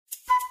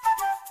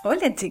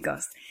Hola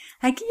chicos,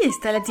 aquí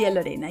está la tía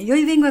Lorena y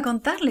hoy vengo a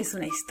contarles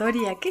una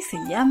historia que se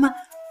llama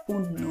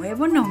Un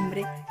nuevo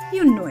nombre y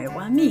un nuevo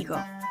amigo.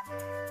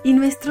 Y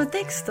nuestro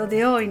texto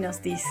de hoy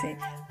nos dice,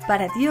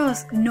 para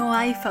Dios no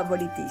hay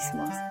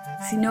favoritismos,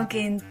 sino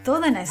que en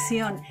toda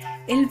nación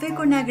Él ve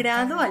con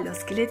agrado a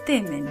los que le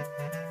temen.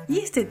 Y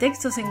este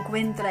texto se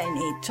encuentra en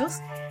Hechos,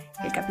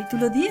 el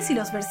capítulo 10 y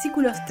los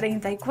versículos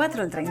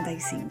 34 al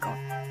 35.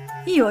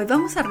 Y hoy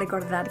vamos a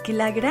recordar que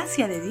la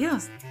gracia de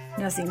Dios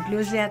nos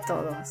incluye a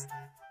todos.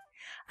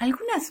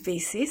 Algunas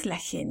veces la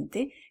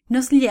gente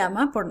nos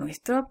llama por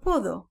nuestro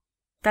apodo.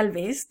 Tal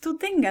vez tú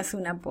tengas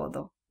un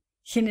apodo.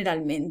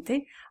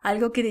 Generalmente,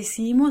 algo que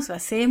decimos o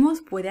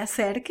hacemos puede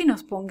hacer que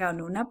nos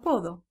pongan un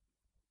apodo.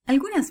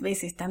 Algunas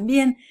veces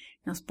también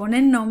nos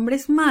ponen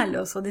nombres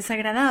malos o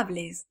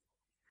desagradables.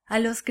 A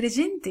los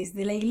creyentes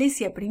de la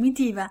iglesia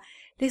primitiva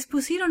les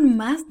pusieron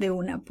más de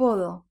un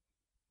apodo.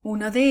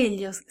 Uno de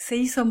ellos se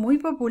hizo muy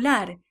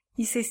popular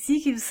y se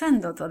sigue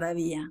usando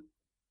todavía.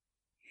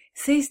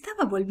 Se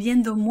estaba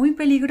volviendo muy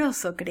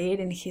peligroso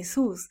creer en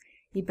Jesús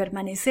y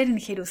permanecer en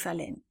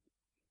Jerusalén.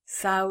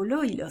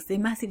 Saulo y los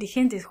demás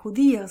dirigentes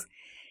judíos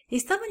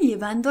estaban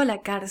llevando a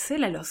la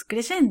cárcel a los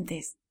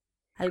creyentes.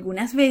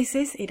 Algunas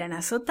veces eran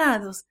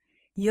azotados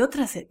y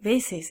otras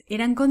veces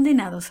eran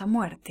condenados a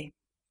muerte.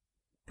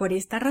 Por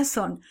esta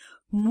razón,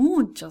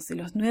 muchos de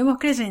los nuevos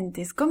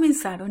creyentes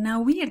comenzaron a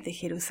huir de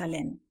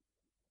Jerusalén.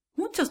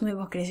 Muchos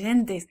nuevos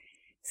creyentes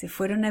se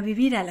fueron a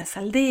vivir a las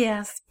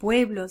aldeas,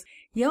 pueblos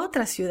y a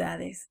otras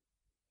ciudades.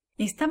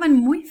 Estaban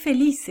muy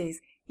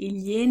felices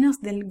y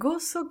llenos del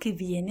gozo que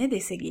viene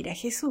de seguir a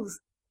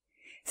Jesús.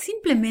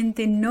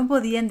 Simplemente no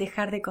podían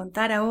dejar de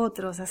contar a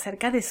otros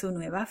acerca de su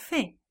nueva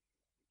fe.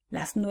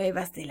 Las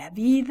nuevas de la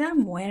vida,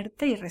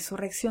 muerte y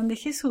resurrección de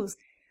Jesús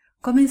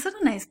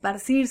comenzaron a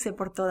esparcirse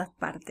por todas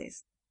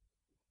partes.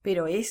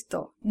 Pero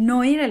esto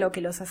no era lo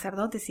que los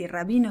sacerdotes y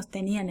rabinos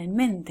tenían en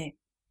mente.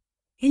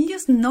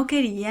 Ellos no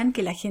querían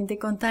que la gente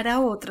contara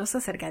a otros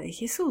acerca de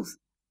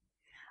Jesús.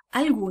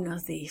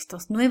 Algunos de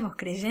estos nuevos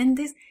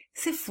creyentes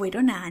se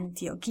fueron a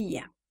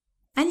Antioquía.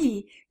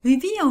 Allí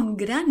vivía un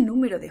gran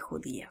número de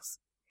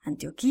judíos.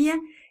 Antioquía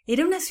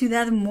era una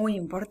ciudad muy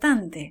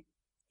importante.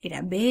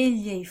 Era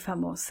bella y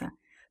famosa,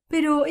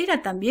 pero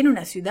era también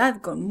una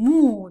ciudad con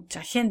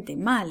mucha gente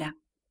mala.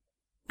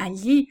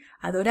 Allí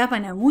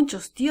adoraban a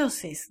muchos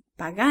dioses,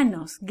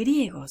 paganos,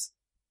 griegos.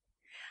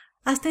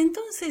 Hasta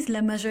entonces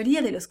la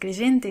mayoría de los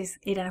creyentes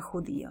eran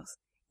judíos,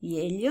 y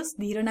ellos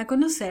dieron a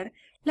conocer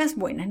las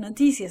buenas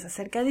noticias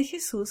acerca de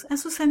Jesús a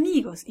sus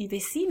amigos y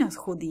vecinos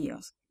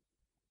judíos.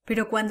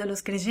 Pero cuando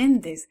los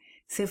creyentes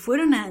se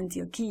fueron a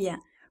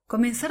Antioquía,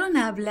 comenzaron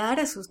a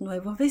hablar a sus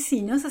nuevos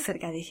vecinos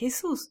acerca de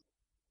Jesús.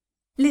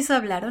 Les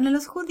hablaron a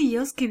los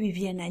judíos que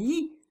vivían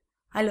allí,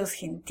 a los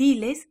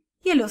gentiles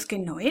y a los que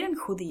no eran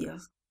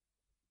judíos.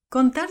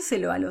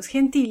 Contárselo a los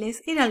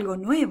gentiles era algo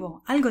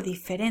nuevo, algo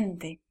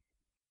diferente.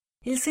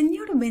 El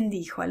Señor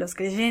bendijo a los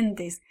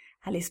creyentes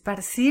al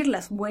esparcir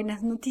las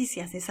buenas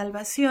noticias de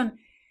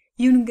salvación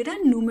y un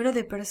gran número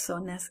de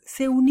personas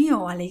se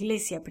unió a la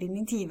iglesia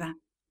primitiva.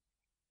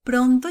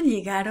 Pronto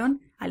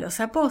llegaron a los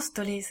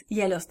apóstoles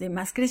y a los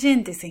demás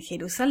creyentes en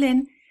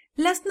Jerusalén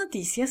las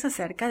noticias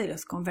acerca de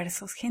los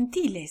conversos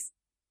gentiles.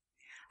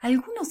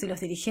 Algunos de los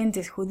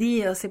dirigentes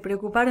judíos se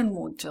preocuparon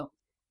mucho.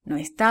 No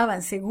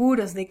estaban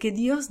seguros de que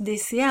Dios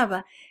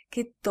deseaba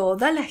que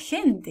toda la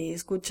gente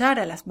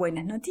escuchara las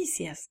buenas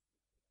noticias.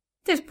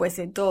 Después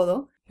de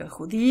todo, los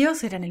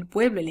judíos eran el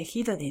pueblo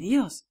elegido de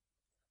Dios.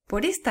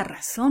 Por esta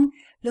razón,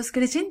 los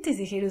creyentes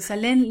de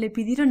Jerusalén le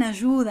pidieron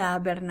ayuda a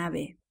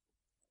Bernabé.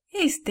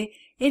 Este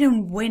era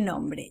un buen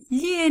hombre,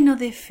 lleno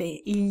de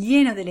fe y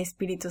lleno del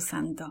Espíritu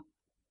Santo.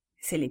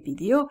 Se le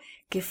pidió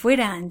que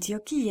fuera a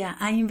Antioquía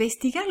a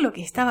investigar lo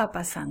que estaba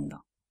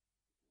pasando.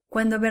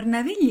 Cuando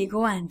Bernabé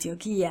llegó a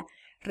Antioquía,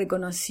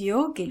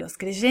 reconoció que los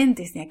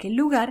creyentes de aquel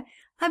lugar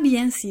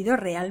habían sido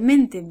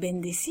realmente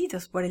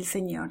bendecidos por el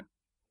Señor.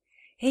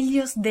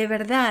 Ellos de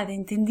verdad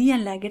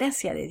entendían la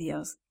gracia de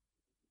Dios.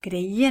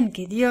 Creían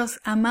que Dios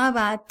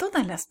amaba a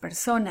todas las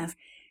personas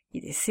y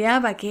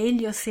deseaba que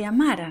ellos se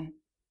amaran.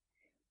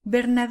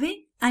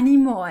 Bernabé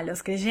animó a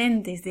los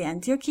creyentes de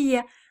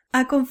Antioquía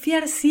a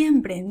confiar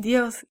siempre en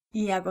Dios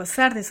y a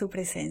gozar de su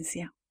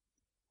presencia.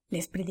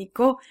 Les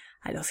predicó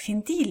a los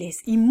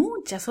gentiles y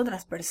muchas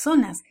otras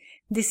personas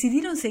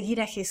decidieron seguir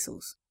a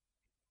Jesús.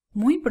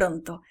 Muy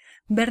pronto,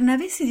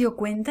 Bernabé se dio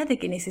cuenta de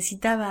que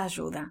necesitaba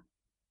ayuda.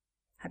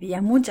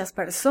 Había muchas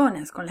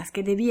personas con las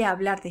que debía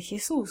hablar de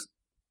Jesús.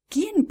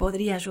 ¿Quién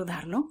podría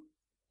ayudarlo?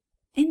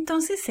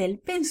 Entonces él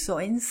pensó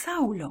en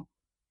Saulo.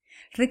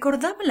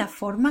 Recordaba la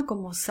forma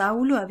como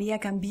Saulo había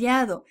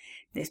cambiado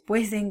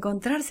después de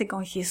encontrarse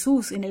con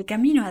Jesús en el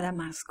camino a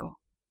Damasco.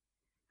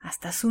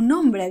 Hasta su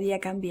nombre había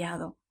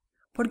cambiado,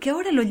 porque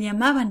ahora lo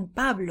llamaban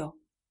Pablo.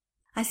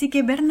 Así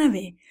que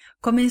Bernabé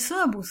comenzó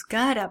a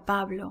buscar a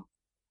Pablo.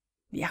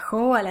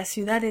 Viajó a la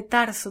ciudad de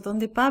Tarso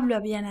donde Pablo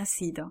había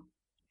nacido.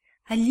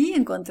 Allí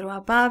encontró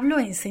a Pablo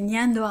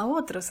enseñando a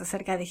otros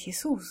acerca de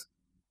Jesús.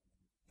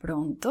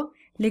 Pronto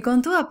le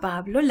contó a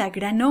Pablo la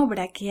gran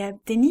obra que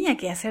tenía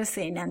que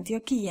hacerse en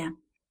Antioquía.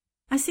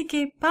 Así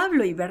que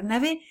Pablo y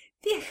Bernabé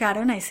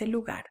viajaron a ese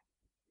lugar.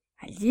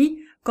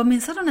 Allí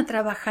comenzaron a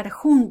trabajar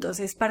juntos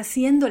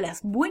esparciendo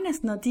las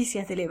buenas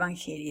noticias del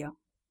Evangelio.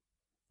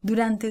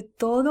 Durante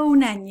todo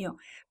un año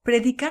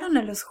predicaron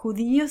a los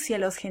judíos y a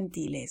los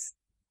gentiles.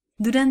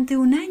 Durante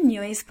un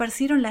año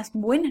esparcieron las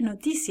buenas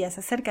noticias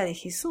acerca de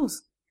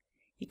Jesús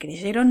y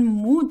creyeron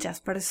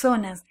muchas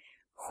personas,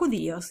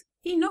 judíos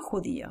y no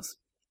judíos.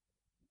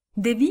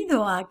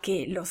 Debido a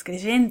que los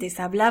creyentes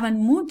hablaban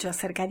mucho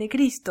acerca de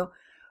Cristo,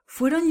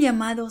 fueron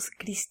llamados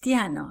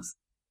cristianos.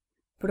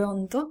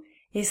 Pronto,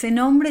 ese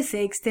nombre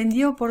se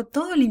extendió por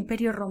todo el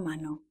Imperio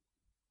Romano.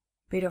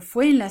 Pero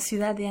fue en la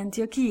ciudad de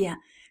Antioquía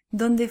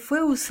donde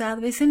fue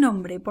usado ese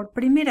nombre por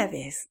primera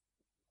vez.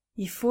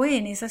 Y fue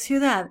en esa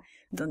ciudad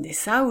donde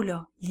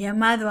Saulo,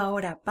 llamado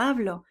ahora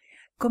Pablo,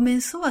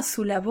 comenzó a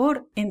su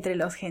labor entre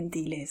los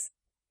gentiles.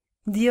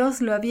 Dios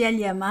lo había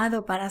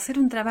llamado para hacer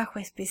un trabajo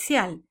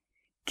especial.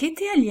 ¿Qué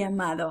te ha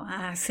llamado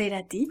a hacer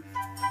a ti?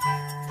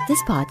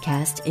 This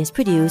podcast is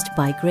produced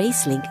by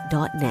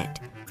Gracelink.net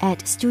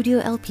at Studio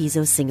El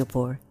Piso,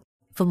 Singapore.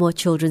 For more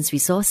children's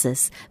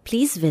resources,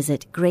 please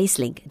visit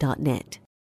Gracelink.net.